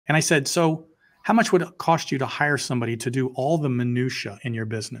And I said, so how much would it cost you to hire somebody to do all the minutia in your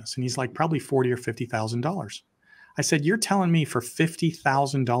business? And he's like, probably $40,000 or $50,000. I said, you're telling me for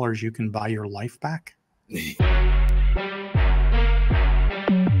 $50,000 you can buy your life back?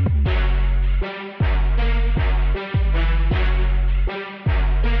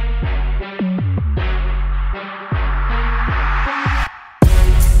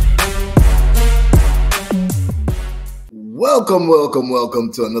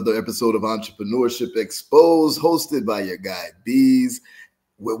 Welcome to another episode of Entrepreneurship Exposed, hosted by your guy, Beez,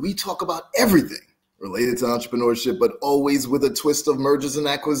 where we talk about everything related to entrepreneurship, but always with a twist of mergers and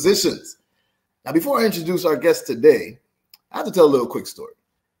acquisitions. Now, before I introduce our guest today, I have to tell a little quick story.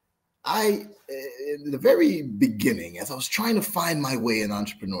 In the very beginning, as I was trying to find my way in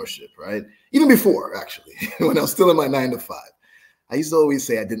entrepreneurship, right? Even before, actually, when I was still in my 9-to-5, I used to always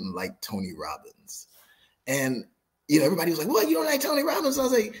say I didn't like Tony Robbins. And everybody was like, well, you don't like Tony Robbins? I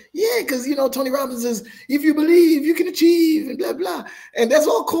was like, yeah, because, Tony Robbins says, if you believe, you can achieve, and blah, blah. And that's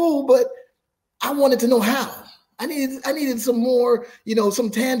all cool, but I wanted to know how. I needed some more, some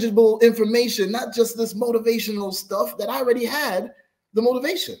tangible information, not just this motivational stuff that I already had, the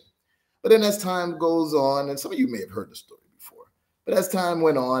motivation. But then as time goes on, and some of you may have heard the story before, but as time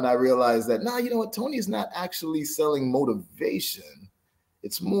went on, I realized that, Tony is not actually selling motivation.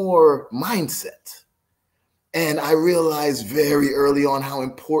 It's more mindset. And I realized very early on how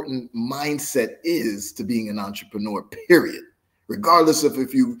important mindset is to being an entrepreneur, period. Regardless of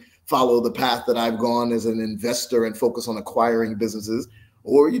if you follow the path that I've gone as an investor and focus on acquiring businesses,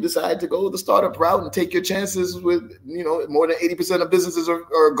 or you decide to go the startup route and take your chances with, more than 80% of businesses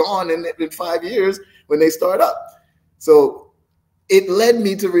are gone in 5 years when they start up. So it led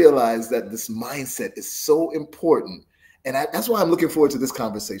me to realize that this mindset is so important. And that's why I'm looking forward to this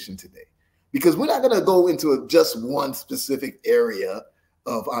conversation today. Because we're not going to go into just one specific area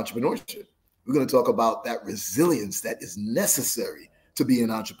of entrepreneurship. We're going to talk about that resilience that is necessary to be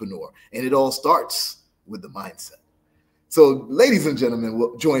an entrepreneur. And it all starts with the mindset. So, ladies and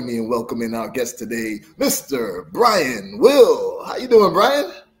gentlemen, join me in welcoming our guest today, Mr. Brian Will. How you doing,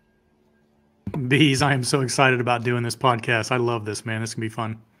 Brian? Beez, I am so excited about doing this podcast. I love this, man. This can be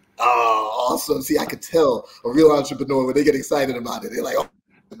fun. Oh, awesome. See, I could tell a real entrepreneur when they get excited about it. They're like, oh,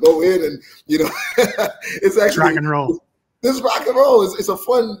 go in and, it's actually rock and roll. This rock and roll is a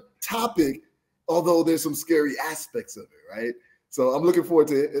fun topic, although there's some scary aspects of it, right? So I'm looking forward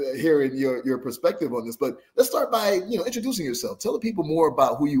to hearing your perspective on this. But let's start by, introducing yourself. Tell the people more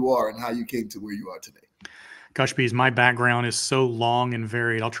about who you are and how you came to where you are today. Gosh, Beez, my background is so long and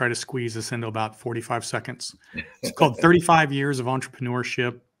varied. I'll try to squeeze this into about 45 seconds. It's called 35 years of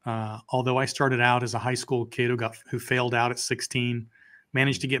entrepreneurship. Although I started out as a high school kid who failed out at 16.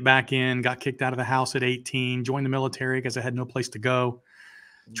 Managed to get back in, got kicked out of the house at 18, joined the military because I had no place to go.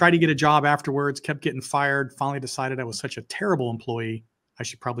 Tried to get a job afterwards, kept getting fired, finally decided I was such a terrible employee, I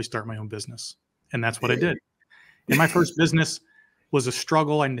should probably start my own business. And that's what I did. And my first business was a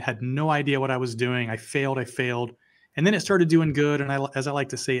struggle. I had no idea what I was doing. I failed. And then it started doing good. And as I like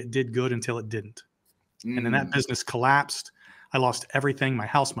to say, it did good until it didn't. And then that business collapsed. I lost everything, my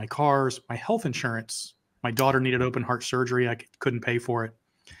house, my cars, my health insurance. My daughter needed open heart surgery. I couldn't pay for it.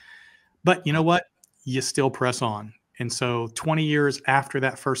 But you know what? You still press on. And so 20 years after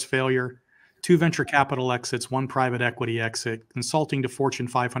that first failure, 2 venture capital exits, 1 private equity exit, consulting to Fortune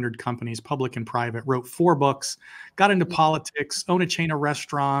 500 companies, public and private, wrote 4 books, got into politics, own a chain of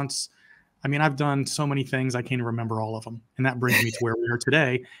restaurants. I mean, I've done so many things, I can't even remember all of them. And that brings me to where we are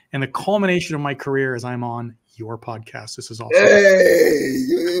today. And the culmination of my career is I'm on your podcast. This is awesome. Hey,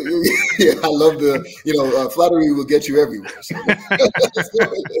 I love the, flattery will get you everywhere. So.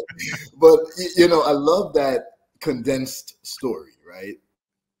 But, I love that condensed story, right?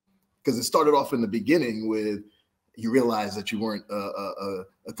 Because it started off in the beginning with you realize that you weren't a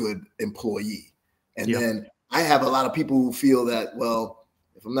good employee. And then I have a lot of people who feel that, well,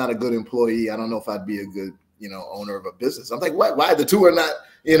 if I'm not a good employee, I don't know if I'd be a good, owner of a business. I'm like, why the two are not,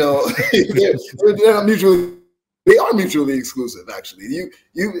 they're not mutually. They are mutually exclusive, actually.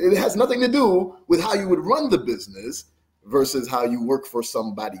 It has nothing to do with how you would run the business versus how you work for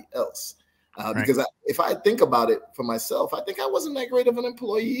somebody else. Right. Because if I think about it for myself, I think I wasn't that great of an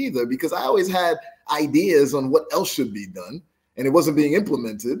employee either, because I always had ideas on what else should be done, and it wasn't being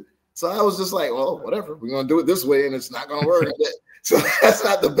implemented. So I was just like, well, whatever, we're going to do it this way, and it's not going to work. So that's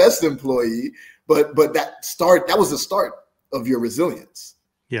not the best employee, but that was the start of your resilience.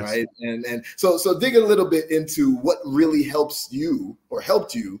 Yes. Right. And so dig a little bit into what really helps you or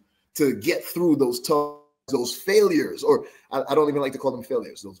helped you to get through those failures, or I don't even like to call them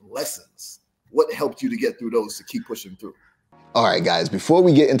failures, those lessons. What helped you to get through those to keep pushing through? All right, guys, before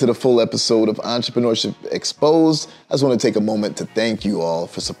we get into the full episode of Entrepreneurship Exposed, I just want to take a moment to thank you all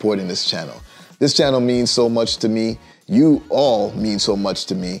for supporting this channel. This channel means so much to me. You all mean so much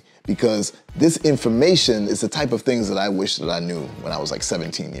to me because this information is the type of things that I wish that I knew when I was like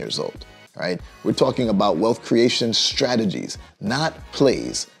 17 years old, right? We're talking about wealth creation strategies, not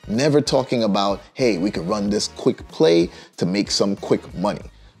plays. Never talking about, hey, we could run this quick play to make some quick money.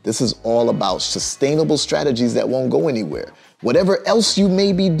 This is all about sustainable strategies that won't go anywhere. Whatever else you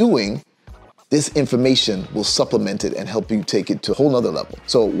may be doing, this information will supplement it and help you take it to a whole nother level.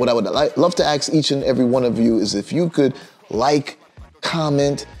 So what I would love to ask each and every one of you is if you could like,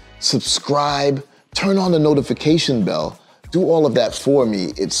 comment, subscribe, turn on the notification bell, do all of that for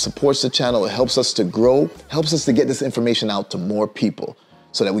me. It supports the channel, it helps us to grow, helps us to get this information out to more people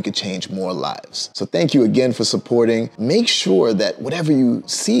so that we could change more lives. So thank you again for supporting. Make sure that whatever you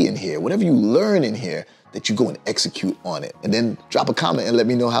see in here, whatever you learn in here, that you go and execute on it. And then drop a comment and let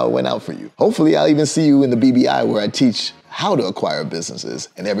me know how it went out for you. Hopefully I'll even see you in the BBI where I teach how to acquire businesses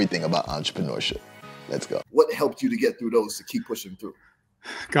and everything about entrepreneurship. Let's go. What helped you to get through those to keep pushing through?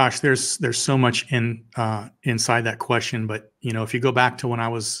 Gosh, there's so much inside that question. But you know, if you go back to when I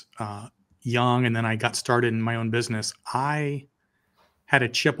was young and then I got started in my own business, I had a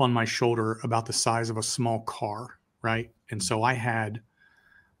chip on my shoulder about the size of a small car, right? And so I had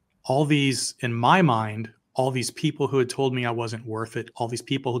all these, in my mind, all these people who had told me I wasn't worth it, all these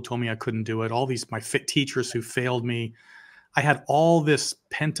people who told me I couldn't do it, all these my fit teachers who failed me. I had all this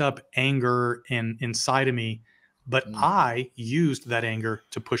pent up anger inside of me, but I used that anger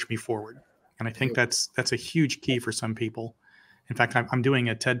to push me forward. And I think that's a huge key for some people. In fact, I'm doing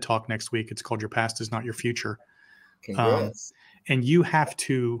a TED Talk next week. It's called Your Past Is Not Your Future. Congrats. And you have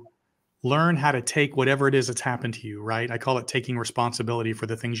to learn how to take whatever it is that's happened to you, right? I call it taking responsibility for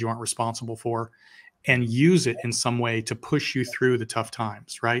the things you aren't responsible for and use it in some way to push you through the tough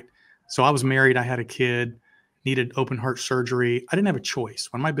times, right? So I was married, I had a kid, needed open heart surgery. I didn't have a choice.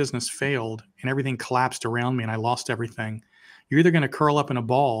 When my business failed and everything collapsed around me and I lost everything, you're either going to curl up in a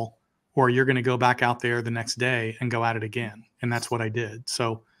ball or you're going to go back out there the next day and go at it again. And that's what I did.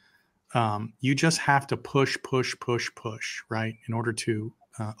 So you just have to push, right? In order to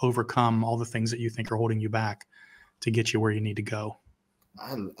overcome all the things that you think are holding you back to get you where you need to go.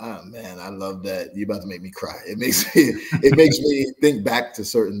 Man, I love that. You're about to make me cry. It makes me think back to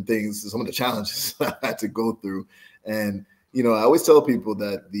certain things, some of the challenges I had to go through. And, you know, I always tell people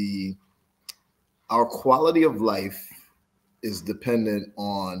that our quality of life is dependent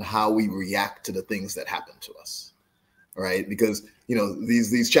on how we react to the things that happen to us. Right? Because, you know,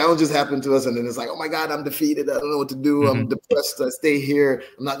 these challenges happen to us and then it's like, oh my God, I'm defeated. I don't know what to do. I'm depressed. I stay here.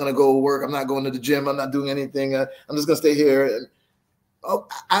 I'm not going to go work. I'm not going to the gym. I'm not doing anything. I'm just going to stay here. And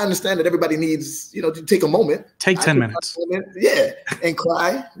I understand that everybody needs, you know, to take a moment. Take 10 minutes. Yeah. And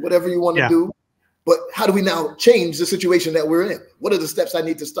cry, whatever you want to do. But how do we now change the situation that we're in? What are the steps I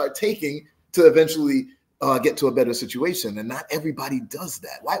need to start taking to eventually get to a better situation? And not everybody does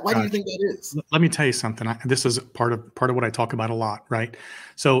that. Why do you think that is? Let me tell you something. This is part of what I talk about a lot, right?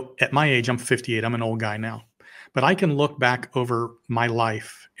 So at my age, I'm 58. I'm an old guy now, but I can look back over my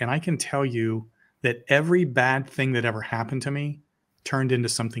life and I can tell you that every bad thing that ever happened to me turned into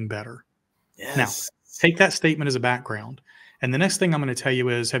something better. Yes. Now, take that statement as a background. And the next thing I'm going to tell you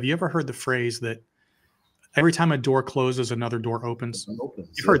is, have you ever heard the phrase that every time a door closes, another door opens?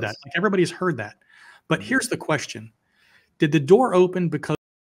 You've heard that. Like everybody's heard that. But here's the question. Did the door open because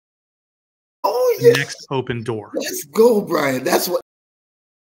the next open door? Let's go, Brian. Let's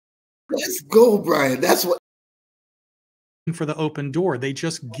go, Brian. For the open door, they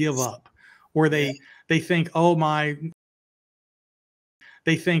just give up. Or they think, oh my,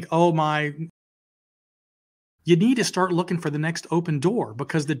 you need to start looking for the next open door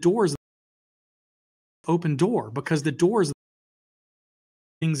because the doors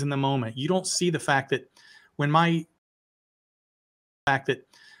things in the moment. You don't see the fact that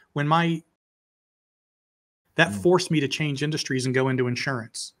that forced me to change industries and go into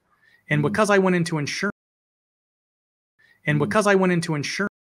insurance. And because I went into insurance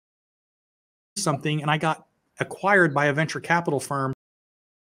something and I got acquired by a venture capital firm,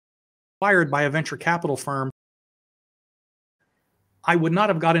 I would not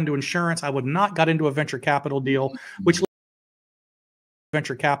have got into insurance. I would not got into a venture capital deal, which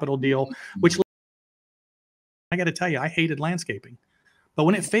I got to tell you, I hated landscaping. But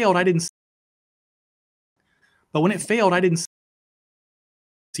when it failed, I didn't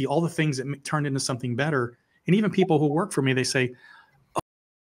see all the things that turned into something better. And even people who work for me, they say, I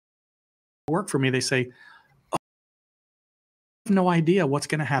have no idea what's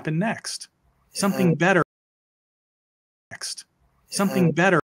going to happen next. Something better next. something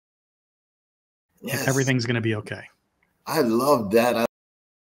better. Yes. Everything's going to be okay. I love that.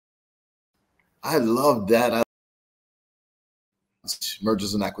 I love that.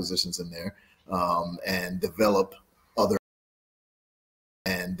 Mergers and acquisitions in there, and develop other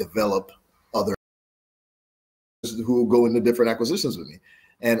who will go into different acquisitions with me.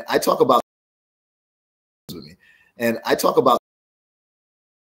 And I talk about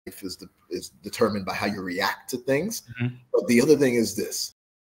life is determined by how you react to things. Mm-hmm. But the other thing is this.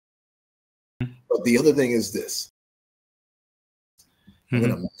 I'm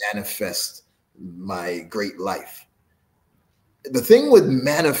going to manifest my great life. The thing with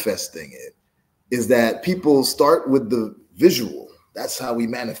manifesting it is that people start with the visual. That's how we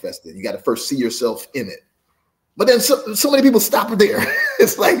manifest it. You got to first see yourself in it. But then so many people stop there.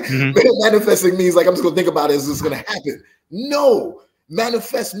 It's like manifesting means like I'm just going to think about it as it's going to happen. No,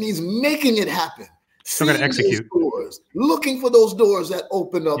 manifest means making it happen. Still got to execute. Doors, looking for those doors that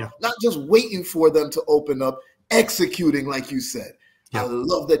open up, not just waiting for them to open up, executing, like you said. I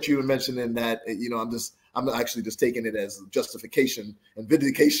love that you were mentioning that. You know, I'm actually just taking it as justification and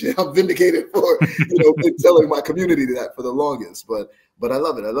vindication. I'm vindicated for been telling my community that for the longest. But I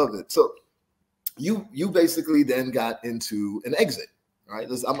love it. I love it. So you basically then got into an exit, right?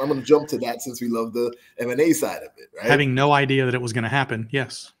 I'm going to jump to that since we love the M&A side of it, right? Having no idea that it was going to happen.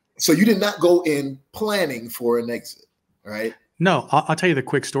 Yes. So you did not go in planning for an exit, right? No, I'll tell you the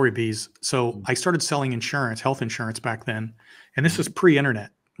quick story, Beez. So I started selling insurance, health insurance back then. And this was pre-internet,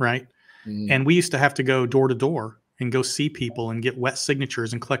 right? And we used to have to go door to door and go see people and get wet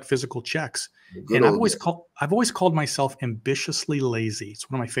signatures and collect physical checks. And I've always called myself ambitiously lazy. It's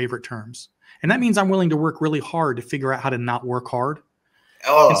one of my favorite terms. And that means I'm willing to work really hard to figure out how to not work hard.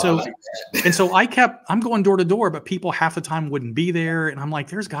 And so I'm going door to door, but people half the time wouldn't be there. And I'm like,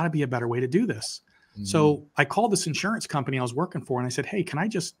 there's got to be a better way to do this. So I called this insurance company I was working for and I said, hey, can I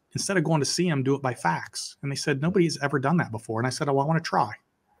just, instead of going to see them, do it by fax? And they said, nobody's ever done that before. And I said, oh, well, I want to try. And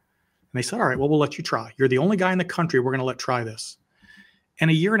they said, all right, well, we'll let you try. You're the only guy in the country we're going to let try this.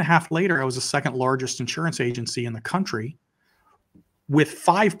 And a year and a half later, I was the second largest insurance agency in the country with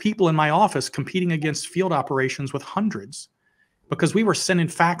 5 people in my office competing against field operations with hundreds, because we were sending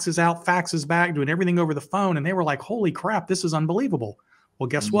faxes out, faxes back, doing everything over the phone. And they were like, holy crap, this is unbelievable. Well,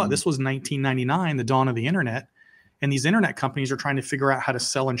 guess what? This was 1999, the dawn of the internet. And these internet companies are trying to figure out how to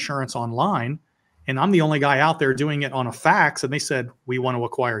sell insurance online. And I'm the only guy out there doing it on a fax. And they said, we want to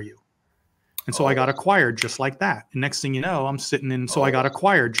acquire you. And so I got acquired just like that. And next thing you know, I'm sitting in, I got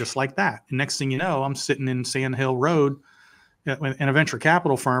acquired just like that. And next thing you know, I'm sitting in Sand Hill Road in a venture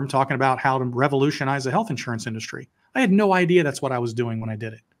capital firm talking about how to revolutionize the health insurance industry. I had no idea that's what I was doing when I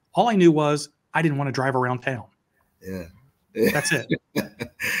did it. All I knew was I didn't want to drive around town. Yeah. That's it.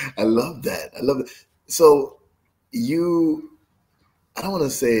 I love that. I love it. So I don't want to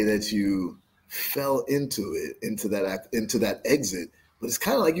say that you fell into it, into that exit, but it's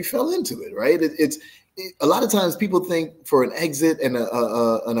kind of like you fell into it, right? A lot of times people think for an exit and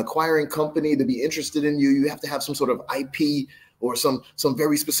an acquiring company to be interested in you, you have to have some sort of IP or some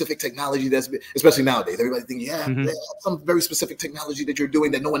very specific technology especially nowadays, everybody thinks, some very specific technology that you're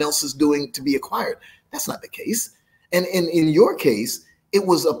doing that no one else is doing to be acquired. That's not the case. And in your case, it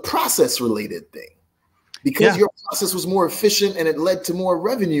was a process related thing because your process was more efficient and it led to more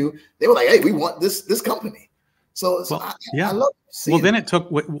revenue. They were like, hey, we want this company. So I love seeing then it took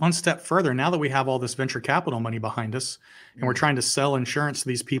one step further. Now that we have all this venture capital money behind us and we're trying to sell insurance to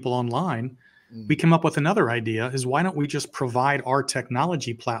these people online, we came up with another idea is why don't we just provide our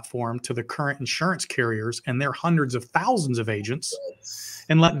technology platform to the current insurance carriers and their hundreds of thousands of agents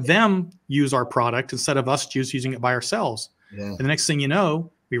and let them use our product instead of us just using it by ourselves. Yeah. And the next thing you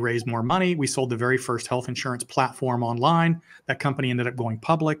know, we raised more money. We sold the very first health insurance platform online. That company ended up going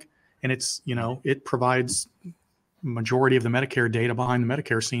public. And it's, it provides majority of the Medicare data behind the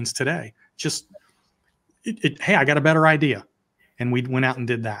Medicare scenes today. Hey, I got a better idea. And we went out and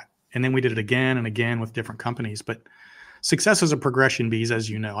did that. And then we did it again and again with different companies. But success is a progression, Beez, as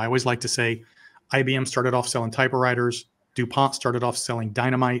you know. I always like to say IBM started off selling typewriters. DuPont started off selling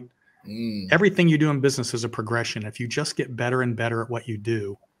dynamite. Everything you do in business is a progression. If you just get better and better at what you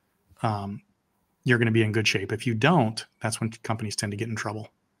do, you're going to be in good shape. If you don't, that's when companies tend to get in trouble.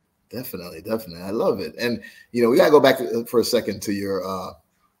 Definitely. I love it. And, we got to go back for a second to your,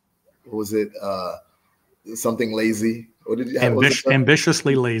 what was it? Something lazy. What did you have?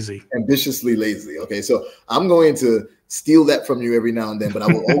 Ambitiously lazy. Ambitiously lazy. Okay. So I'm going to steal that from you every now and then, but I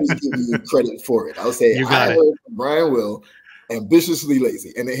will always give you credit for it. I'll say, I heard from Brian Will, ambitiously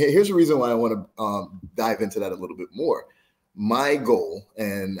lazy. And here's the reason why I want to dive into that a little bit more. My goal,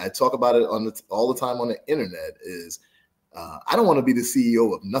 and I talk about it all the time on the internet, is I don't want to be the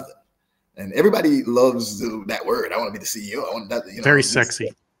CEO of nothing. And everybody loves that word. I want to be the CEO. I want that. Very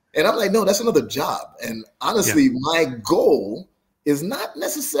sexy. And I'm like, no, that's another job. And honestly, my goal is not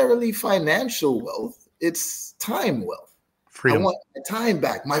necessarily financial wealth. It's time wealth. Freedom. I want my time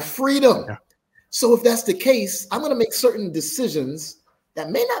back, my freedom. Yeah. So if that's the case, I'm going to make certain decisions that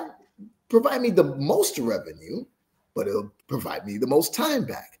may not provide me the most revenue, but it'll provide me the most time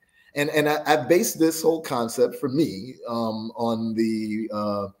back. And I based this whole concept for me on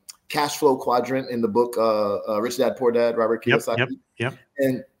the cash flow quadrant in the book Rich Dad Poor Dad, Robert Kiyosaki. Yep.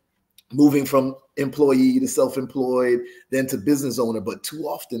 And moving from employee to self-employed, then to business owner. But too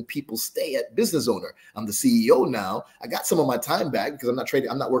often people stay at business owner. I'm the CEO now. I got some of my time back because I'm not trading.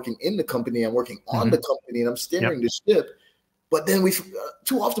 I'm not working in the company. I'm working on the company and I'm steering the ship. But then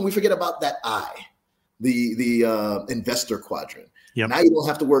too often we forget about that the investor quadrant. Now you don't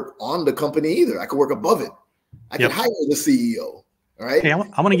have to work on the company either. I could work above it. I can hire the CEO. All right. Hey, I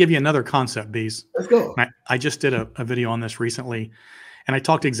want to give you another concept, Beez. Let's go. I just did a video on this recently, and I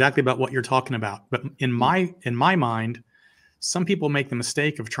talked exactly about what you're talking about. But in my mind, some people make the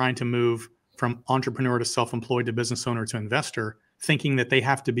mistake of trying to move from entrepreneur to self-employed to business owner to investor, thinking that they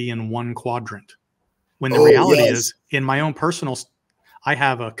have to be in one quadrant. When the reality is, in my own personal, I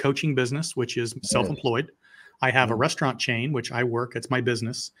have a coaching business, which is self-employed. I have a restaurant chain, which I work, it's my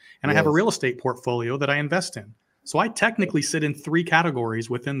business. And I have a real estate portfolio that I invest in. So I technically sit in 3 categories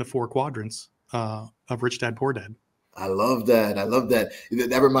within the 4 quadrants of Rich Dad Poor Dad. I love that. I love that.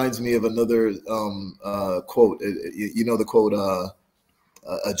 That reminds me of another quote. You know the quote,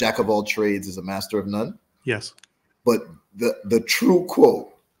 a jack of all trades is a master of none? Yes. But the true quote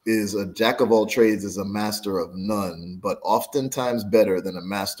is a jack of all trades is a master of none, but oftentimes better than a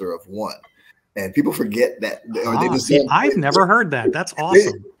master of one. And people forget that. Or they just I've never heard that. That's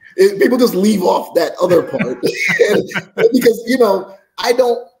awesome. People just leave off that other part because, I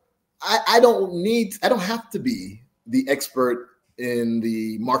don't have to be the expert in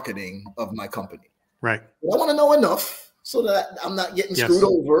the marketing of my company. Right. But I want to know enough so that I'm not getting screwed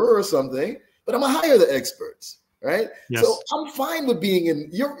over or something, but I'm gonna hire the experts. Right. Yes. So I'm fine with being in,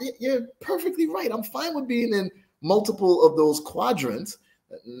 you're perfectly right. I'm fine with being in multiple of those quadrants,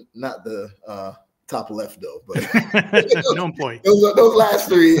 not the top left though, but no employee. Those last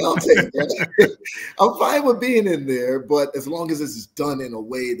 3 I'll take. I'm fine with being in there, but as long as it's done in a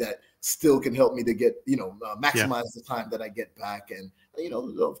way that still can help me to get, maximize the time that I get back, and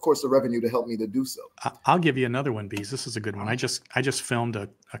of course the revenue to help me to do so. I'll give you another one, Beez. This is a good one. I just filmed a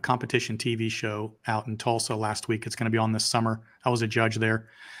competition TV show out in Tulsa last week. It's going to be on this summer. I was a judge there.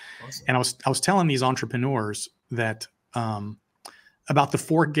 Awesome. And I was telling these entrepreneurs that about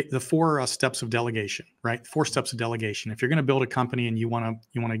the four steps of delegation, right? 4 steps of delegation. If you're going to build a company and you want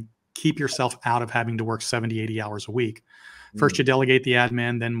to keep yourself out of having to work 70, 80 hours a week, first you delegate the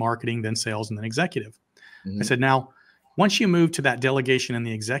admin, then marketing, then sales, and then executive. I said, now, once you move to that delegation and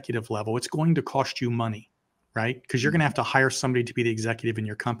the executive level, it's going to cost you money, right? Because you're going to have to hire somebody to be the executive in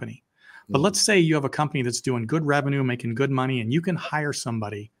your company. But let's say you have a company that's doing good revenue, making good money, and you can hire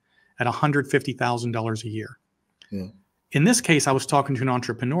somebody at $150,000 a year. In this case, I was talking to an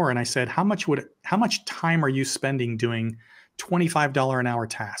entrepreneur and I said, how much time are you spending doing $25 an hour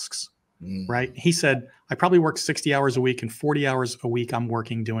tasks, right? He said, I probably work 60 hours a week and 40 hours a week I'm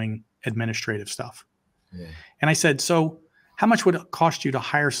working doing administrative stuff. And I said, so how much would it cost you to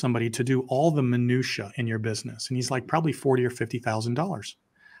hire somebody to do all the minutia in your business? And he's like, probably $40,000 or $50,000.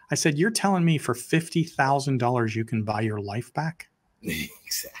 I said, you're telling me for $50,000 you can buy your life back?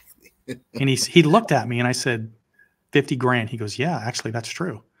 Exactly. And he looked at me and I said, 50 grand. He goes, yeah, actually, that's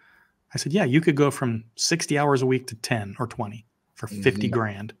true. I said, yeah, you could go from 60 hours a week to 10 or 20 for 50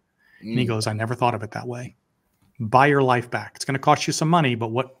 grand. And he goes, I never thought of it that way. Buy your life back. It's going to cost you some money,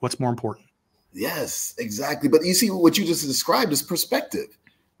 but what's more important? Yes, exactly. But you see what you just described is perspective,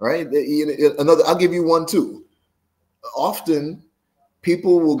 right? I'll give you one too. Often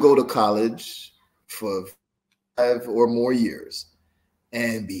people will go to college for 5 or more years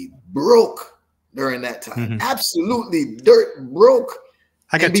and be broke during that time. Absolutely dirt broke.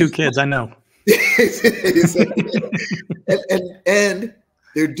 I got 2 kids, I know. and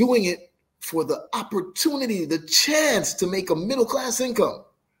they're doing it for the opportunity, the chance to make a middle-class income.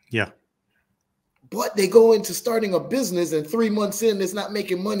 Yeah. But they go into starting a business and 3 months in, it's not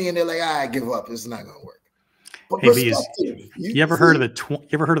making money, and they're like, I give up. It's not going to work. But hey, Beez, you ever heard of the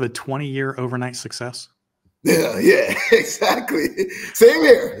 20-year overnight success? Yeah, exactly.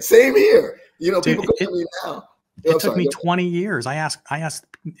 Same here. People come to me now. It took me 20 years. I asked,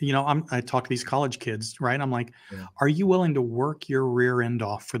 I talk to these college kids, right? I'm like, are you willing to work your rear end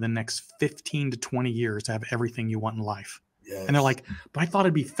off for the next 15 to 20 years to have everything you want in life? Yes. And they're like, but I thought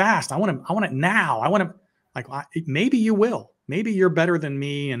it'd be fast. I want it now. I want to, like, maybe you will. Maybe you're better than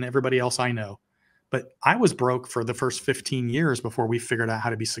me and everybody else I know. But I was broke for the first 15 years before we figured out how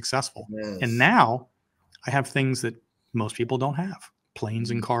to be successful. Yes. And now I have things that most people don't have.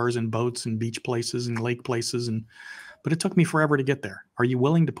 Planes and cars and boats and beach places and lake places. But it took me forever to get there. Are you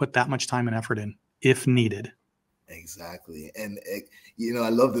willing to put that much time and effort in if needed? Exactly. And, I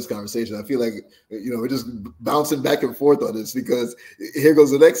love this conversation. I feel like, we're just bouncing back and forth on this because here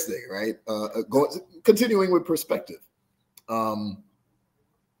goes the next thing, right? Continuing with perspective.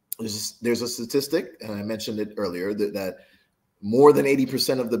 There's a statistic, and I mentioned it earlier, that more than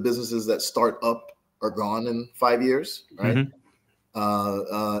 80% of the businesses that start up are gone in 5 years, right?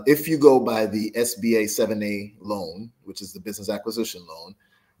 Mm-hmm. If you go by the SBA 7A loan, which is the business acquisition loan,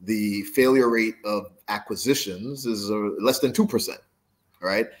 the failure rate of acquisitions is less than 2%,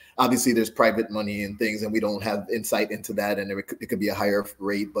 right? Obviously, there's private money and things, and we don't have insight into that, and it could be a higher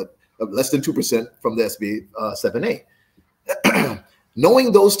rate, but less than 2% from the SBA 7A.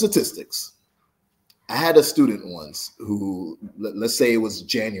 Knowing those statistics, I had a student once who, let's say it was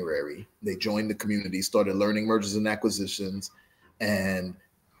January, they joined the community, started learning mergers and acquisitions, and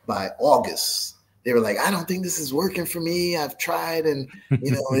by August, they were like, I don't think this is working for me. I've tried, and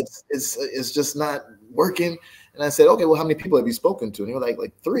it's just not working. And I said, okay, well, how many people have you spoken to? And they were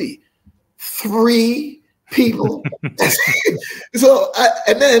like 3. 3 people.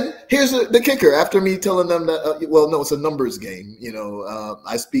 And then here's the kicker. After me telling them that, no, it's a numbers game.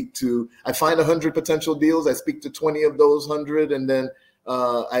 I find 100 potential deals. I speak to 20 of those 100, and then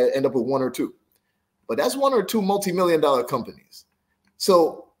I end up with 1 or 2. But that's 1 or 2 multi-million-dollar companies.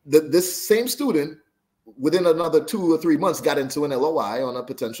 So this same student, within another 2 or 3 months, got into an LOI on a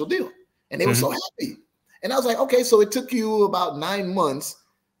potential deal, and they were so happy. And I was like, okay, so it took you about 9 months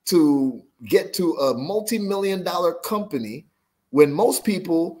to get to a multi-million-dollar company when most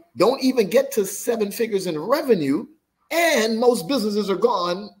people don't even get to 7 figures in revenue, and most businesses are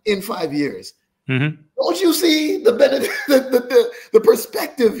gone in 5 years. Mm-hmm. Don't you see the benefit, the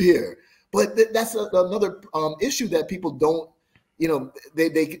perspective here? But that's another issue that people don't.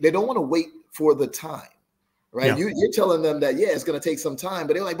 They don't want to wait for the time, right? Yeah. You're telling them that, it's going to take some time,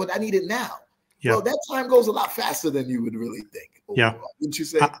 but they're like, but I need it now. Yeah. Well, that time goes a lot faster than you would really think. Overall. Yeah. Wouldn't you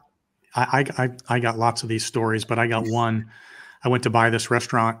say? I got lots of these stories, but I got one. I went to buy this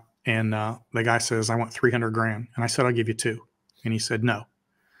restaurant, and the guy says, I want $300,000. And I said, I'll give you 2. And he said, no.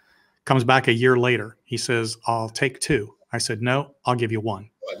 Comes back a year later. He says, I'll take 2. I said, no, I'll give you 1.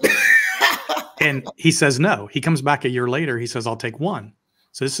 And he says no. He comes back a year later. He says, I'll take 1.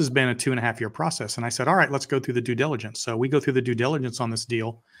 So this has been a 2.5-year process. And I said, all right, let's go through the due diligence. So we go through the due diligence on this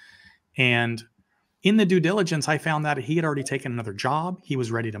deal. And in the due diligence, I found that he had already taken another job. He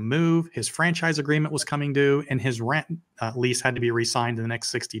was ready to move. His franchise agreement was coming due, and his rent lease had to be re-signed in the next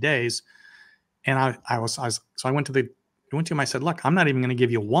 60 days. And I went to him. I said, look, I'm not even going to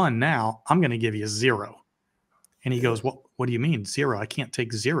give you 1 now. I'm going to give you 0. And he goes, what do you mean 0? I can't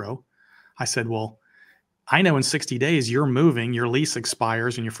take 0. I said, well, I know in 60 days you're moving, your lease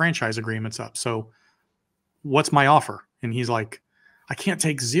expires, and your franchise agreement's up. So what's my offer? And he's like, I can't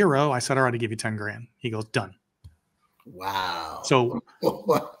take 0. I said, all right, I'll give you 10 grand. He goes, done. Wow. So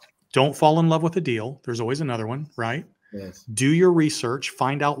don't fall in love with a deal. There's always another one, right? Yes. Do your research,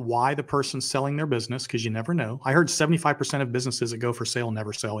 find out why the person's selling their business, because you never know. I heard 75% of businesses that go for sale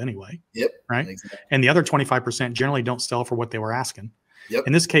never sell anyway. Yep. Right. Exactly. And the other 25% generally don't sell for what they were asking. Yep.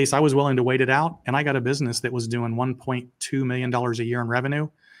 In this case, I was willing to wait it out, and I got a business that was doing $1.2 million a year in revenue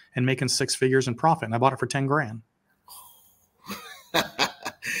and making 6 figures in profit. And I bought it for 10 grand.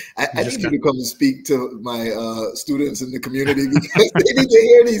 I need you to come and speak to my students in the community because they need to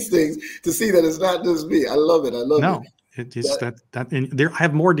hear these things to see that it's not just me. I love it. I love it. It's and there, I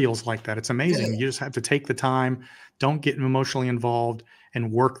have more deals like that. It's amazing. Yeah. You just have to take the time, don't get emotionally involved,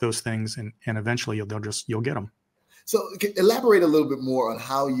 and work those things, and eventually you'll get them. So elaborate a little bit more on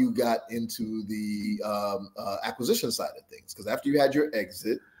how you got into the acquisition side of things. Because after you had your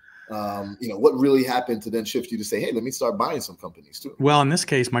exit, what really happened to then shift you to say, hey, let me start buying some companies too? Well, in this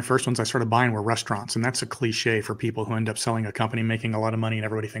case, my first ones I started buying were restaurants. And that's a cliche for people who end up selling a company, making a lot of money, and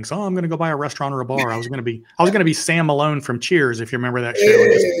everybody thinks, oh, I'm going to go buy a restaurant or a bar. I was going to be Sam Malone from Cheers, if you remember that show.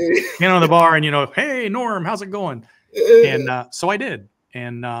 Hey. Just get on the bar and, hey, Norm, how's it going? And so I did,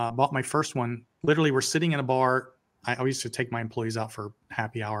 and bought my first one. Literally, we're sitting in a bar. I used to take my employees out for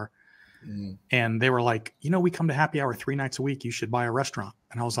happy hour. And they were like, we come to happy hour 3 nights a week. You should buy a restaurant.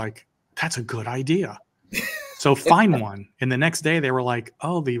 And I was like, that's a good idea. So find one. And the next day they were like,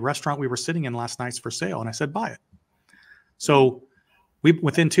 oh, the restaurant we were sitting in last night's for sale. And I said, buy it. So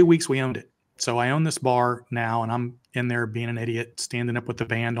within 2 weeks, we owned it. So I own this bar now, and I'm in there being an idiot, standing up with the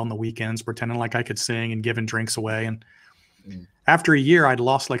band on the weekends, pretending like I could sing and giving drinks away. And after a year, I'd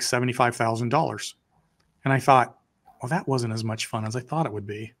lost like $75,000. And I thought, well, that wasn't as much fun as I thought it would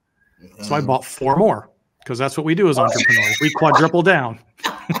be. So I bought 4 more, because that's what we do as entrepreneurs. We quadruple down.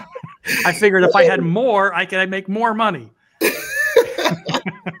 I figured if I had more, I could make more money.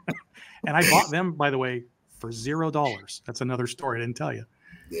 And I bought them, by the way, for $0. That's another story I didn't tell you.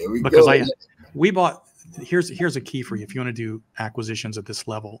 There we because go. We bought. Here's a key for you if you want to do acquisitions at this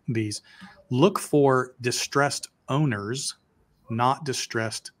level. Beez, look for distressed owners, not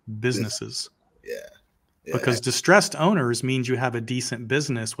distressed businesses. Yeah. Because distressed owners means you have a decent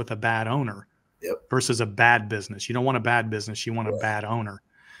business with a bad owner. Versus a bad business. You don't want a bad business. You want a bad owner.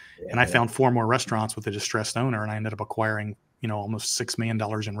 And I found 4 more restaurants with a distressed owner, and I ended up acquiring, almost $6 million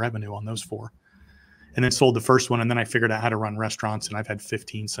in revenue on those 4. And then sold the first one, and then I figured out how to run restaurants, and I've had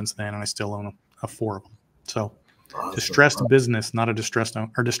 15 since then, and I still own 4 of them. So distressed business, not a distressed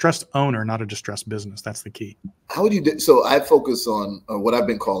owner, or distressed owner, not a distressed business. That's the key. How would you so I focus on what I've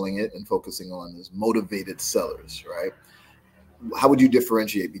been calling it and focusing on is motivated sellers, right? How would you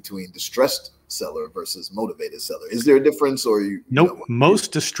differentiate between distressed seller versus motivated seller? Is there a difference, or Nope.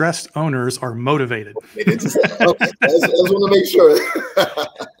 Most distressed owners are motivated. Okay, I just want to make sure.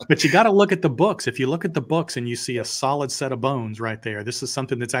 But you got to look at the books. If you look at the books and you see a solid set of bones right there, this is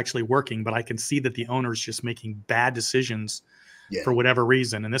something that's actually working, but I can see that the owner's just making bad decisions for whatever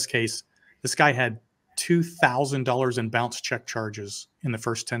reason. In this case, this guy had $2,000 in bounce check charges in the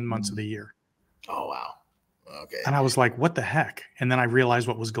first 10 months of the year. Oh, wow. Okay. And I was like, what the heck? And then I realized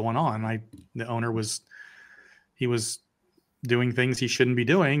what was going on. The owner was doing things he shouldn't be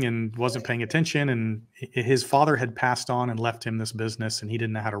doing and wasn't paying attention. And his father had passed on and left him this business, and he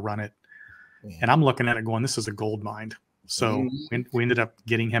didn't know how to run it. And I'm looking at it going, this is a gold mine. So we ended up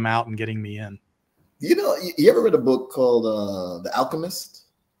getting him out and getting me in. You ever read a book called The Alchemist?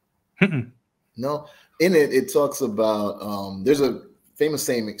 No. In it, it talks about, there's a famous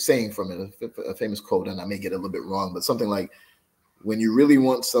saying from it, a famous quote, and I may get it a little bit wrong, but something like, when you really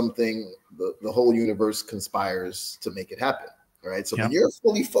want something, the whole universe conspires to make it happen, right? So when you're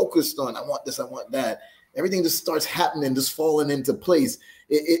fully focused on, I want this, I want that, everything just starts happening, just falling into place.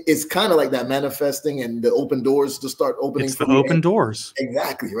 It's kind of like that manifesting, and the open doors just start opening. It's the open doors.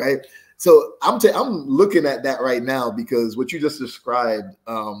 Exactly, right? So I'm looking at that right now, because what you just described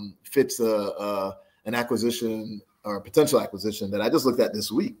fits an acquisition or a potential acquisition that I just looked at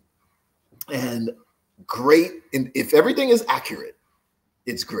this week. And great. And if everything is accurate,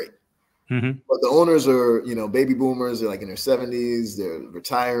 it's great. But the owners are, baby boomers. They're like in their 70s. They're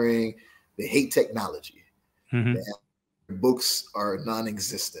retiring. They hate technology. Their books are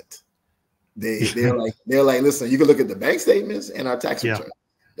non-existent. They're like, listen, you can look at the bank statements and our tax return.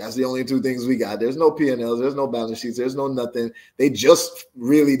 That's the only 2 things we got. There's no P&Ls. There's no balance sheets. There's no nothing. They just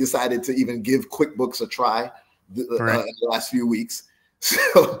really decided to even give QuickBooks a try in the last few weeks.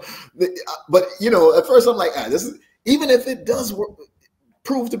 So, but at first I'm like, this is, even if it does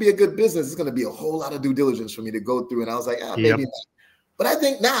prove to be a good business, it's going to be a whole lot of due diligence for me to go through. And I was like, maybe not. But I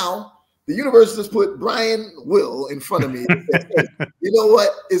think now the universe just put Brian Will in front of me. And said, hey, you know what?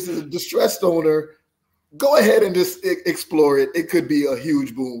 It's a distressed owner. Go ahead and just explore it. It could be a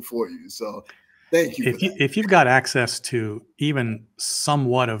huge boom for you. So thank you. If you've got access to even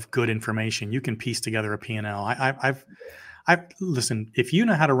somewhat of good information, you can piece together a P&L. Listen, if you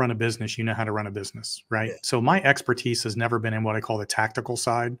know how to run a business, you know how to run a business, right? So my expertise has never been in what I call the tactical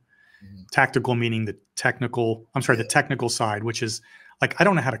side. Tactical meaning the technical side, which is like, I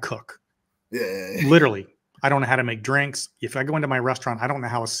don't know how to cook. Literally. I don't know how to make drinks. If I go into my restaurant, I don't know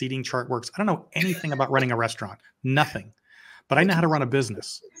how a seating chart works. I don't know anything about running a restaurant, nothing, but I know how to run a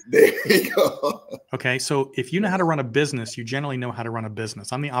business. There you go. Okay. So if you know how to run a business, you generally know how to run a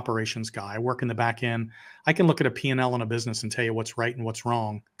business. I'm the operations guy. I work in the back end. I can look at a P&L on a business and tell you what's right and what's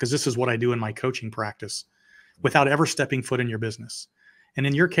wrong, because this is what I do in my coaching practice without ever stepping foot in your business. And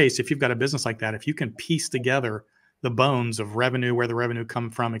in your case, if you've got a business like that, if you can piece together the bones of revenue, where the revenue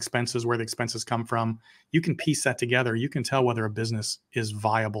come from, expenses, where the expenses come from, you can piece that together. You can tell whether a business is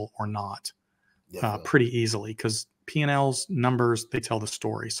viable or not pretty easily, because P&Ls, numbers, they tell the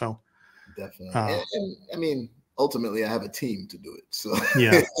story. So definitely. And I mean, ultimately I have a team to do it. So,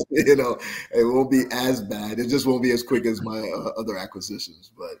 it won't be as bad. It just won't be as quick as my other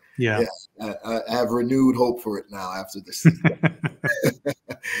acquisitions, but I have renewed hope for it now after this.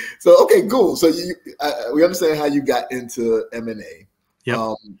 So, okay, cool. So we understand how you got into M&A.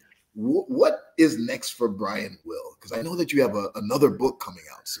 what is next for Brian Will? Because I know that you have another book coming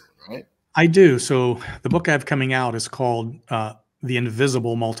out soon, right? I do. So the book I have coming out is called The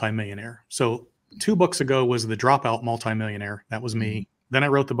Invisible Multimillionaire. So 2 books ago was The Dropout Multimillionaire. That was me. Then I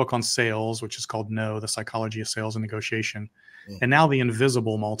wrote the book on sales, which is called No, The Psychology of Sales and Negotiation. And now The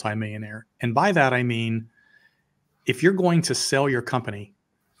Invisible Multimillionaire. And by that, I mean, if you're going to sell your company,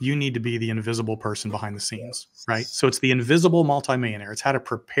 you need to be the invisible person behind the scenes, right? So it's The Invisible Multimillionaire. It's how to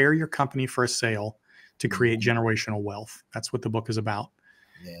prepare your company for a sale to create generational wealth. That's what the book is about.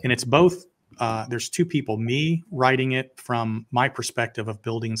 And it's both, there's 2 people, me writing it from my perspective of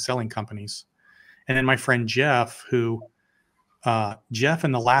building and selling companies. And then my friend Jeff, who Jeff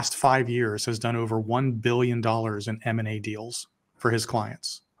in the last 5 years has done over $1 billion in M&A deals for his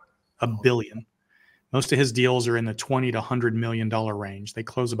clients. $1 billion. Most of his deals are in the $20 to $100 million range. They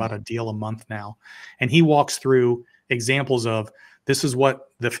close about a deal a month now. And he walks through examples of, this is what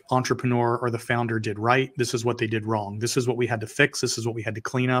the entrepreneur or the founder did right. This is what they did wrong. This is what we had to fix. This is what we had to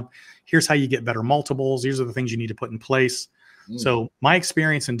clean up. Here's how you get better multiples. These are the things you need to put in place. So my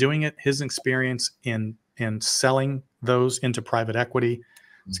experience in doing it, his experience in selling those into private equity,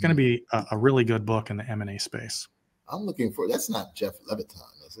 it's going to be a really good book in the M&A space. I'm looking for, that's not Jeff Levitan,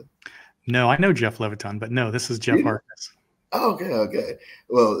 is it? No, I know Jeff Levitan, but no, this is Jeff Harkness. Oh, okay.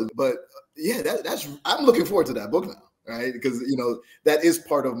 Well, but yeah, I'm looking forward to that book now, right? Because, that is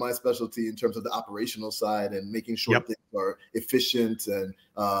part of my specialty in terms of the operational side and making sure things are efficient. And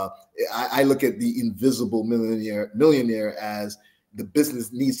I look at the invisible millionaire as the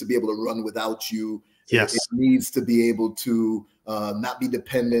business needs to be able to run without you. Yes. It needs to be able to not be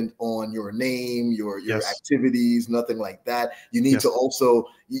dependent on your name, your activities, nothing like that. You need to also,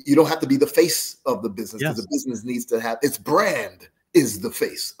 you don't have to be the face of the business, because the business needs to have, its brand is the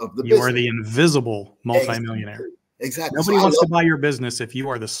face of the business. You are the invisible multimillionaire. Exactly. Nobody wants to buy your business if you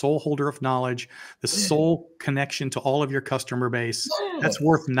are the sole holder of knowledge, the sole connection to all of your customer base. That's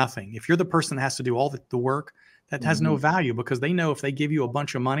worth nothing. If you're the person that has to do all the work, that has no value, because they know if they give you a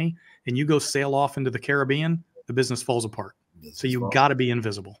bunch of money and you go sail off into the Caribbean, the business falls apart. So you got to be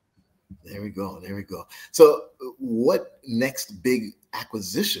invisible. There we go. So what next big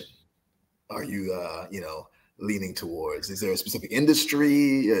acquisition are you, leaning towards? Is there a specific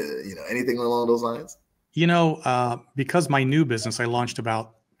industry, anything along those lines? Because my new business I launched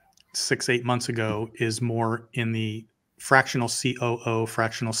about 6-8 months ago is more in the fractional COO,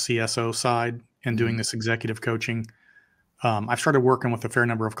 fractional CSO side, and doing this executive coaching. I've started working with a fair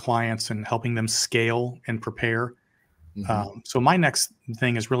number of clients and helping them scale and prepare. So my next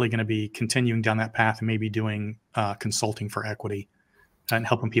thing is really going to be continuing down that path and maybe doing consulting for equity and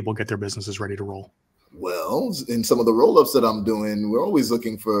helping people get their businesses ready to roll. Well, in some of the roll-ups that I'm doing, we're always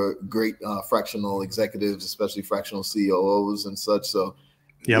looking for great fractional executives, especially fractional COOs and such. So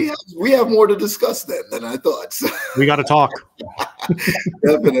we have more to discuss then than I thought. So. We got to talk.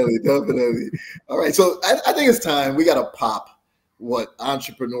 Definitely. All right. So I think it's time we got to pop what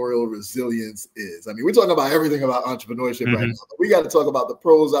entrepreneurial resilience is. I mean, we're talking about everything about entrepreneurship right now, but we got to talk about the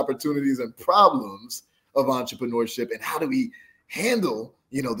pros, opportunities, and problems of entrepreneurship, and how do we handle,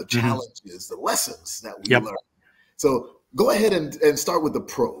 the challenges, the lessons that we learn. So go ahead and start with the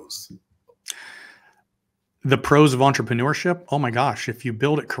pros. The pros of entrepreneurship. Oh my gosh. If you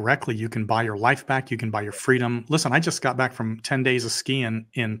build it correctly, you can buy your life back. You can buy your freedom. Listen, I just got back from 10 days of skiing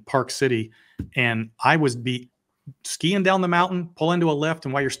in Park City, and I was skiing down the mountain, pull into a lift,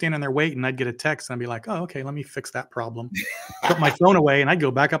 and while you're standing there waiting, I'd get a text and I'd be like, oh, okay, let me fix that problem. Put my phone away and I'd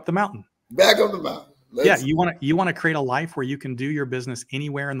go back up the mountain. You want to create a life where you can do your business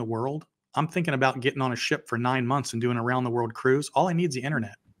anywhere in the world. I'm thinking about getting on a ship for 9 months and doing a round the world cruise. All I need is the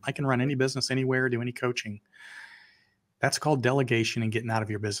internet. I can run any business anywhere, do any coaching. That's called delegation and getting out of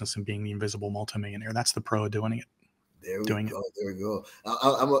your business and being the invisible multimillionaire. That's the pro of doing it. There we go.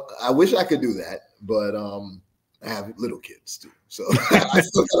 I wish I could do that, but I have little kids too, so I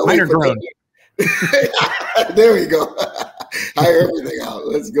still gotta wait for grown. There we go. Hire everything out.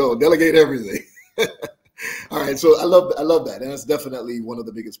 Let's go. Delegate everything. All right. So I love that, and that's definitely one of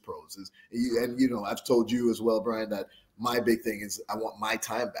the biggest pros. I've told you as well, Brian, that my big thing is I want my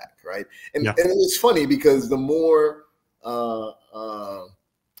time back, right? And it's funny because the more I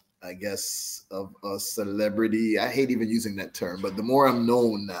guess of a celebrity, I hate even using that term, but the more I'm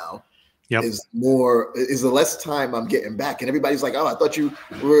known now, is the less time I'm getting back. And everybody's like, oh, I thought you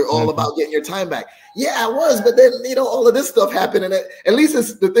were all about getting your time back. Yeah, I was, but then, all of this stuff happened. And at least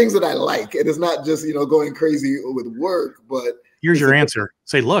it's the things that I like. And it's not just, going crazy with work, but. Here's your answer.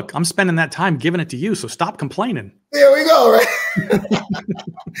 Say, look, I'm spending that time giving it to you. So stop complaining. There we go. Right.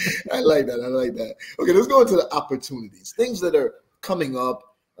 I like that. Okay. Let's go into the opportunities, things that are coming up.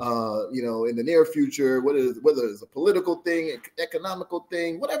 in the near future, whether it's a political thing, economical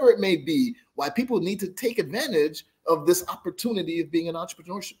thing, whatever it may be, why people need to take advantage of this opportunity of being an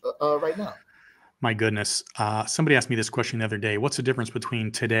entrepreneur right now. My goodness. Somebody asked me this question the other day. What's the difference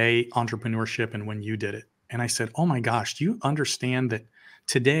between today entrepreneurship and when you did it? And I said, oh my gosh, do you understand that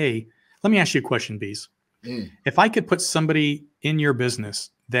today, let me ask you a question, Beez. If I could put somebody in your business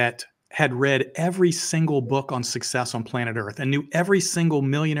that had read every single book on success on planet Earth and knew every single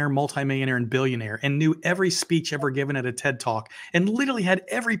millionaire, multimillionaire, and billionaire, and knew every speech ever given at a TED Talk, and literally had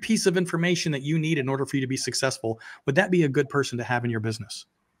every piece of information that you need in order for you to be successful, would that be a good person to have in your business?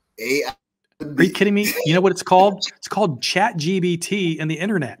 AI. Are you kidding me? You know what it's called? It's called ChatGPT and the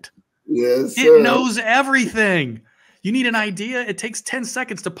internet. Yes, sir. It knows everything. You need an idea. It takes 10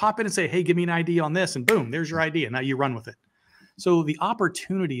 seconds to pop in and say, hey, give me an idea on this. And boom, there's your idea. Now you run with it. So the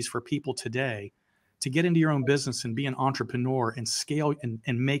opportunities for people today to get into your own business and be an entrepreneur and scale and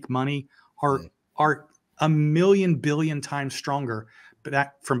make money are a million billion times stronger.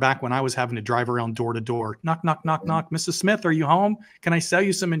 But from back when I was having to drive around door to door, knock, knock, knock, knock. Mrs. Smith, are you home? Can I sell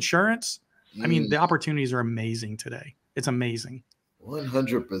you some insurance? I mean, the opportunities are amazing today. It's amazing.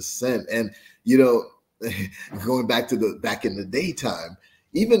 100%. And, going back in the daytime,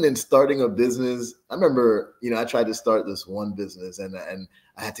 even in starting a business, I remember, I tried to start this one business and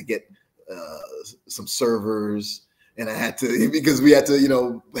I had to get some servers, and I had to, because we had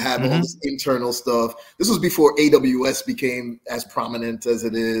to, have all this internal stuff. This was before AWS became as prominent as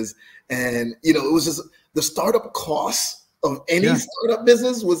it is. And, it was just the startup costs of any startup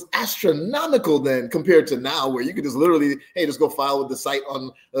business was astronomical then compared to now, where you could just literally, hey, just go file with the site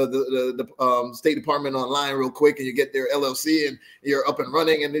on the State Department online real quick, and you get their LLC and you're up and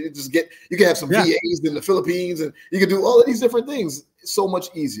running, and you can have some VAs in the Philippines, and you can do all of these different things so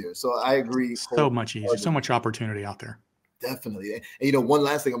much easier. So I agree. So much easier, so much opportunity out there. Definitely. And one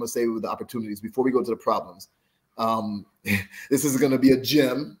last thing I'm gonna say with the opportunities before we go to the problems. This is gonna be a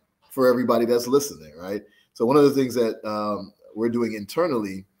gem for everybody that's listening, right? So one of the things that we're doing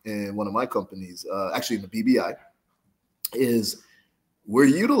internally in one of my companies, actually in the BBI, is we're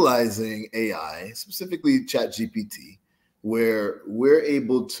utilizing AI, specifically ChatGPT, where we're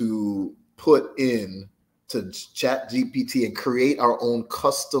able to put in to ChatGPT and create our own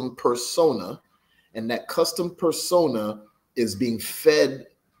custom persona. And that custom persona is being fed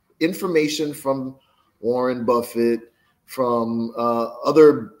information from Warren Buffett, from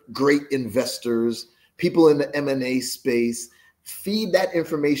other great investors, people in the M&A space, feed that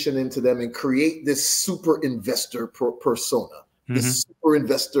information into them and create this super investor persona, this super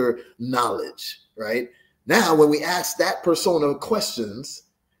investor knowledge, right? Now, when we ask that persona questions,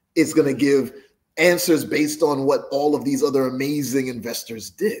 it's going to give answers based on what all of these other amazing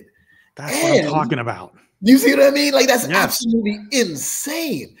investors did. That's what I'm talking about. You see what I mean? Like, that's absolutely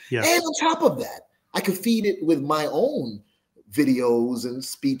insane. Yes. And on top of that, I could feed it with my own videos and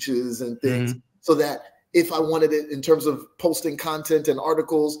speeches and things, so that if I wanted it in terms of posting content and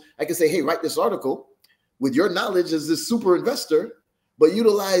articles, I can say, hey, write this article with your knowledge as this super investor, but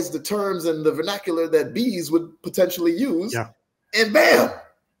utilize the terms and the vernacular that Beez would potentially use. Yeah. And bam,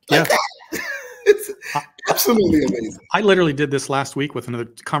 like that. It's absolutely amazing. I literally did this last week with another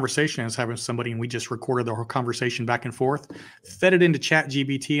conversation I was having with somebody, and we just recorded the whole conversation back and forth, fed it into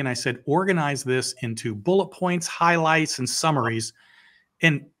ChatGPT, and I said, organize this into bullet points, highlights, and summaries.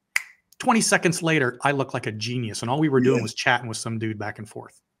 And 20 seconds later, I look like a genius, and all we were doing was chatting with some dude back and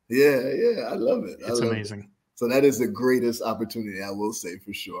forth. Yeah, I love it. It's amazing. So that is the greatest opportunity, I will say,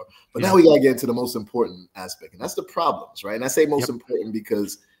 for sure. But now we got to get into the most important aspect, and that's the problems, right? And I say most important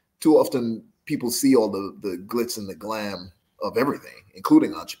because too often people see all the glitz and the glam of everything,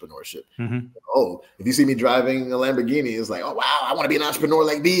 including entrepreneurship. Oh, if you see me driving a Lamborghini, it's like, oh, wow, I want to be an entrepreneur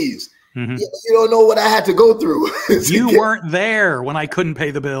like Beez. You don't know what I had to go through. You weren't there when I couldn't pay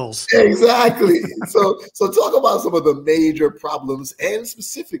the bills. Exactly. So talk about some of the major problems and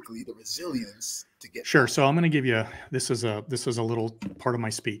specifically the resilience to get. Sure. So I'm going to give you this is a little part of my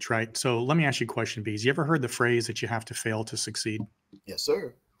speech, right? So let me ask you a question, Beez. You ever heard the phrase that you have to fail to succeed? Yes,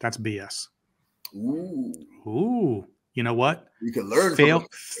 sir. That's BS. Ooh. You know what? You can learn.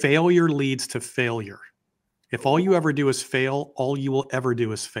 Failure leads to failure. If all you ever do is fail, all you will ever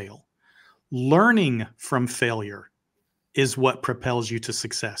do is fail. Learning from failure is what propels you to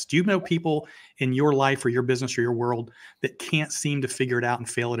success. Do you know people in your life or your business or your world that can't seem to figure it out and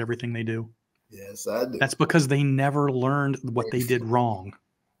fail at everything they do? Yes, I do. That's because they never learned what they did wrong.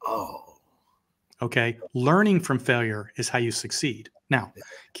 Oh. Okay. Learning from failure is how you succeed. Now,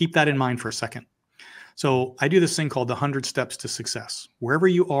 keep that in mind for a second. So I do this thing called the 100 Steps to Success, wherever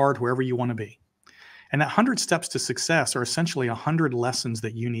you are to wherever you want to be. And that 100 steps to success are essentially 100 lessons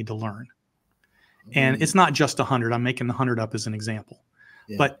that you need to learn. And it's not just 100. I'm making the 100 up as an example.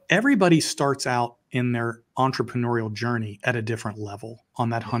 Yeah. But everybody starts out in their entrepreneurial journey at a different level on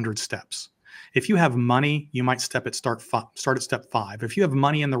that 100 steps. If you have money, you might start at step 5. If you have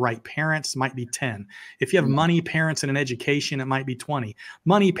money and the right parents, it might be 10. If you have money, parents, and an education, it might be 20.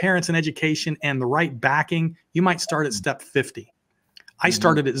 Money, parents, and education, and the right backing, you might start at step 50. I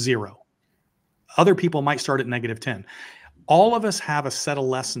started at 0. Other people might start at -10. All of us have a set of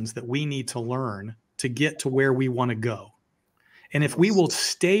lessons that we need to learn to get to where we want to go. And if we will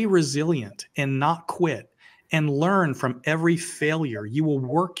stay resilient and not quit and learn from every failure, you will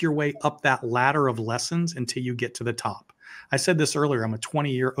work your way up that ladder of lessons until you get to the top. I said this earlier, I'm a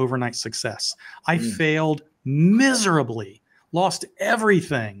 20-year overnight success. I failed miserably, lost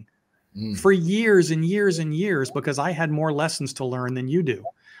everything for years and years and years because I had more lessons to learn than you do.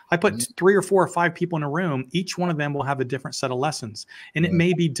 I put 3 or 4 or 5 people in a room. Each one of them will have a different set of lessons, and it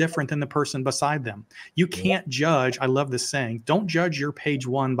may be different than the person beside them. You can't judge. I love this saying. Don't judge your page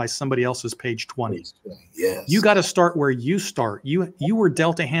 1 by somebody else's page 20. Yes. You got to start where you start. You were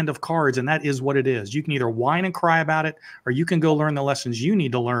dealt a hand of cards, and that is what it is. You can either whine and cry about it, or you can go learn the lessons you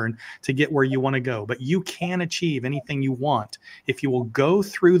need to learn to get where you want to go. But you can achieve anything you want if you will go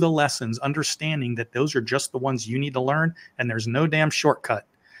through the lessons, understanding that those are just the ones you need to learn, and there's no damn shortcut.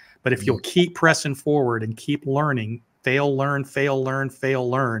 But if you'll keep pressing forward and keep learning, fail, learn, fail, learn, fail,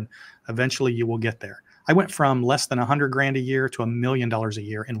 learn, eventually you will get there. I went from less than $100,000 a year to $1 million a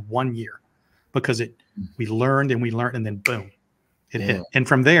year in 1 year because we learned and then boom, it hit. And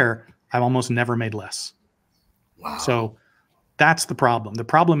from there, I've almost never made less. Wow. So that's the problem. The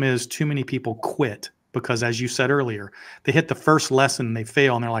problem is too many people quit because, as you said earlier, they hit the first lesson and they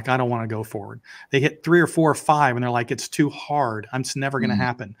fail and they're like, I don't want to go forward. They hit 3 or 4 or 5 and they're like, it's too hard. It's never going to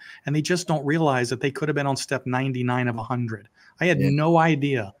happen. And they just don't realize that they could have been on step 99 of 100. I had no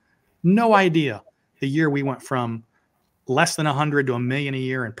idea the year we went from less than 100 to $1 million a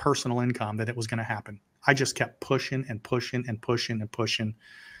year in personal income that it was going to happen. I just kept pushing and pushing and pushing and pushing.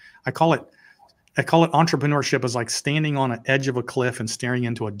 I call it entrepreneurship as like standing on an edge of a cliff and staring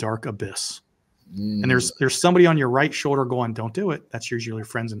into a dark abyss. And there's somebody on your right shoulder going, don't do it. That's usually your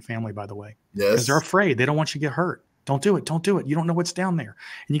friends and family, by the way. Yes. Because they're afraid. They don't want you to get hurt. Don't do it. Don't do it. You don't know what's down there.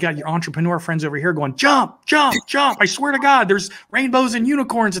 And you got your entrepreneur friends over here going, jump, jump, jump. I swear to God, there's rainbows and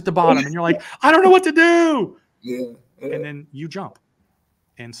unicorns at the bottom. And you're like, I don't know what to do. And then you jump.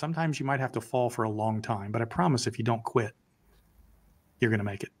 And sometimes you might have to fall for a long time. But I promise if you don't quit, you're going to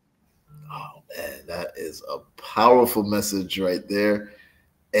make it. Oh, man, that is a powerful message right there.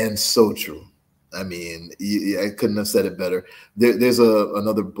 And so true. I mean, I couldn't have said it better. There's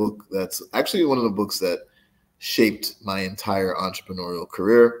another book that's actually one of the books that shaped my entire entrepreneurial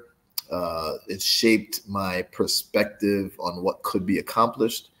career. It shaped my perspective on what could be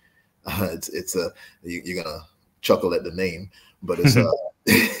accomplished. You're gonna chuckle at the name, but it's. Have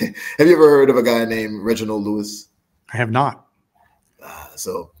you ever heard of a guy named Reginald Lewis? I have not.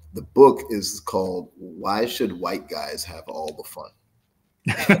 So the book is called "Why Should White Guys Have All the Fun?"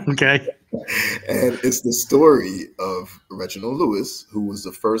 Okay. And it's the story of Reginald Lewis, who was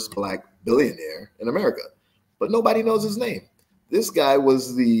the first Black billionaire in America, but nobody knows his name. This guy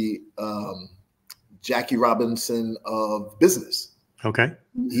was the Jackie Robinson of business. Okay.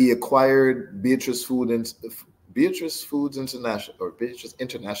 He acquired Beatrice Foods International, or Beatrice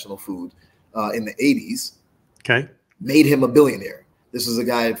International Food in the 80s. Okay. Made him a billionaire. This is a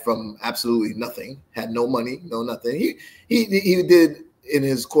guy from absolutely nothing, had no money, no nothing. He did. In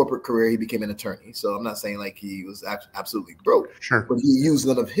his corporate career, he became an attorney. So I'm not saying like he was absolutely broke, sure, but he used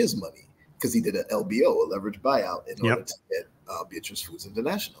none of his money because he did an LBO, a leverage buyout, in order to get Beatrice Foods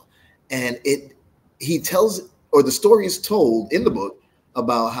International. And the story is told in the book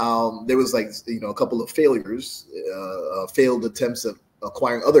about how there was a couple of failures, failed attempts at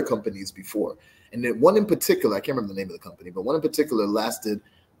acquiring other companies before. And then one in particular, I can't remember the name of the company, but one in particular lasted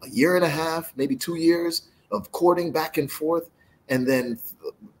a year and a half, maybe 2 years of courting back and forth. And then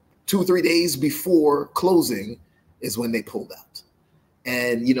 2 or 3 days before closing is when they pulled out.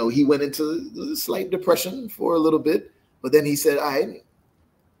 And, he went into a slight depression for a little bit, but then he said,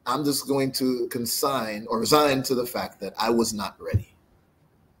 I'm just going to resign to the fact that I was not ready.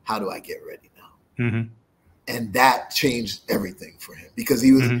 How do I get ready now? Mm-hmm. And that changed everything for him because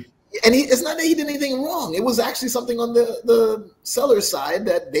he was, and it's not that he did anything wrong. It was actually something on the seller's side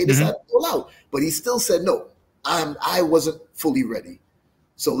that they decided to pull out, but he still said, no, I wasn't fully ready.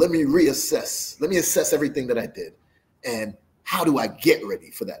 So let me reassess. Let me assess everything that I did. And how do I get ready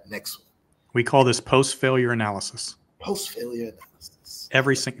for that next one? We call this post-failure analysis. Post-failure analysis.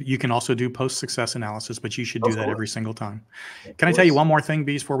 You can also do post-success analysis, but you should do that every single time. Can I course. tell you one more thing,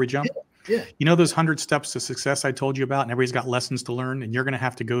 Beez, before we jump? Yeah. You know those 100 steps to success I told you about, and everybody's got lessons to learn, and you're going to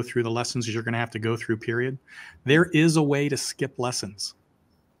have to go through the lessons you're going to have to go through, period. There is a way to skip lessons.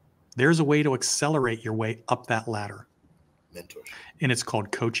 There's a way to accelerate your way up that ladder. Mentorship. And it's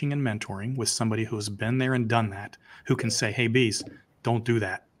called coaching and mentoring with somebody who has been there and done that, who can say, hey, Beez, don't do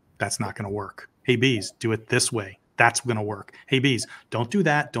that. That's not going to work. Hey, Beez, do it this way. That's going to work. Hey, Beez, don't do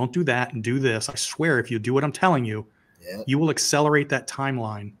that, and do this. I swear, if you do what I'm telling you, you will accelerate that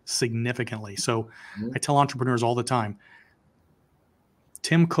timeline significantly. So I tell entrepreneurs all the time,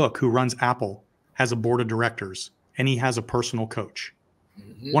 Tim Cook, who runs Apple, has a board of directors, and he has a personal coach.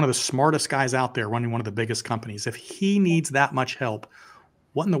 One of the smartest guys out there running one of the biggest companies. If he needs that much help,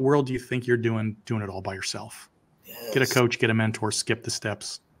 what in the world do you think you're doing it all by yourself? Yes. Get a coach, get a mentor, skip the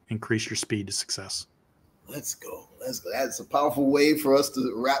steps, increase your speed to success. Let's go. That's a powerful way for us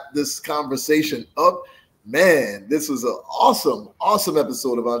to wrap this conversation up. Man, this was an awesome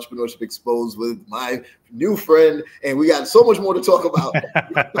episode of Entrepreneurship Exposed with my new friend, and we got so much more to talk about.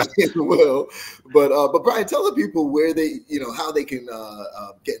 But Brian, tell the people where they, how they can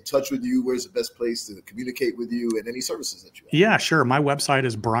get in touch with you. Where's the best place to communicate with you, and any services that you have? Yeah, sure. My website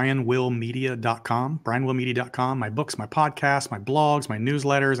is brianwillmedia.com. brianwillmedia.com. My books, my podcasts, my blogs, my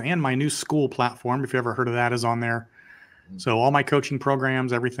newsletters, and my new school platform, if you ever heard of that, is on there. So all my coaching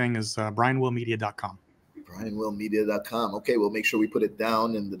programs, everything is brianwillmedia.com. brianwillmedia.com. Okay, we'll make sure we put it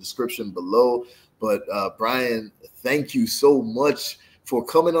down in the description below. But Brian, thank you so much for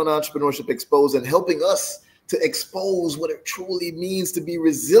coming on Entrepreneurship Exposed and helping us to expose what it truly means to be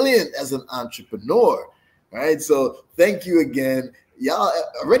resilient as an entrepreneur. All right, so thank you again. Y'all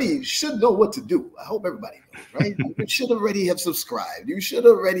already should know what to do. I hope everybody knows, right? You should already have subscribed. You should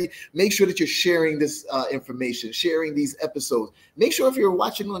already make sure that you're sharing this information, sharing these episodes. Make sure if you're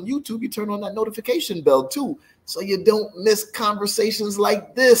watching on YouTube, you turn on that notification bell too, so you don't miss conversations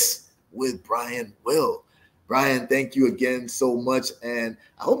like this with Brian Will. Brian, thank you again so much, and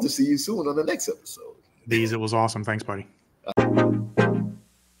I hope to see you soon on the next episode. Beez, it was awesome. Thanks, buddy.